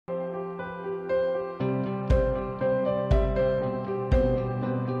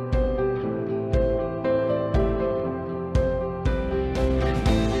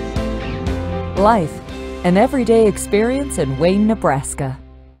life, an everyday experience in Wayne, Nebraska.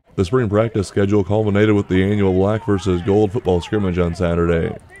 The spring practice schedule culminated with the annual Black versus Gold football scrimmage on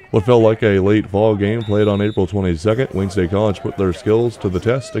Saturday. What felt like a late fall game played on April 22nd, Wayne State College put their skills to the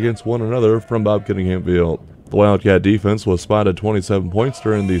test against one another from Bob Cunningham Field. The Wildcat defense was spotted 27 points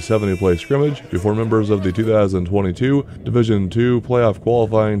during the 70-play scrimmage before members of the 2022 Division II playoff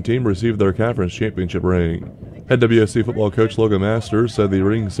qualifying team received their conference championship ring. Head WSC football coach Logan Masters said the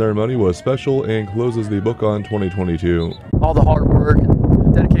ring ceremony was special and closes the book on 2022. All the hard work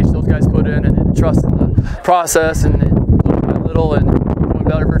and dedication those guys put in and trust in the process and little by little and becoming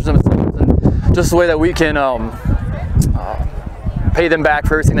better versions of themselves, and just the way that we can pay them back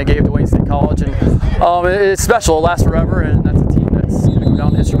for everything they gave to Wayne State College. And it's special, it lasts forever, and that's a team that's going to go down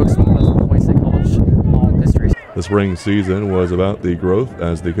in the history books of Wayne State College history. The spring season was about the growth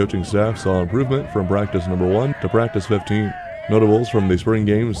as the coaching staff saw improvement from practice number 1 to practice 15. Notables from the spring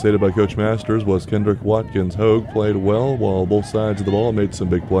games stated by Coach Masters was Kendrick Watkins Hogue played well while both sides of the ball made some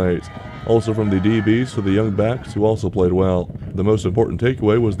big plays. Also from the DBs to the young backs who also played well. The most important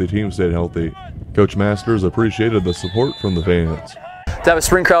takeaway was the team stayed healthy. Coach Masters appreciated the support from the fans. To have a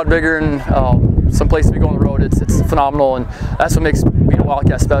spring crowd bigger and some places to go on the road, it's phenomenal, and that's what makes being a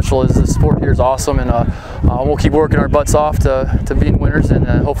Wildcat special. Is the support here is awesome, and we'll keep working our butts off to being winners, and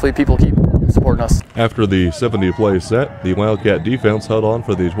hopefully people keep supporting us. After the 70-play set, the Wildcat defense held on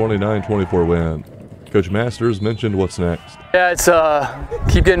for the 29-24 win. Coach Masters mentioned what's next. Yeah, it's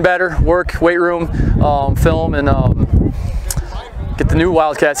keep getting better, work, weight room, film, and get the new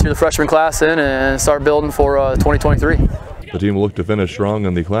Wildcats here, the freshman class, in and start building for 2023. The team looked to finish strong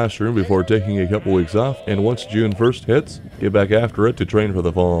in the classroom before taking a couple weeks off, and once June 1st hits, get back after it to train for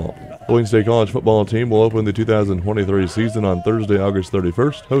the fall. The Wayne State College football team will open the 2023 season on Thursday, August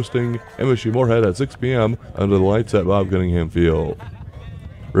 31st, hosting MSU Moorhead at 6 p.m. under the lights at Bob Cunningham Field.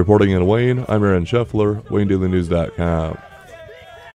 Reporting in Wayne, I'm Aaron Scheffler, WayneDailyNews.com.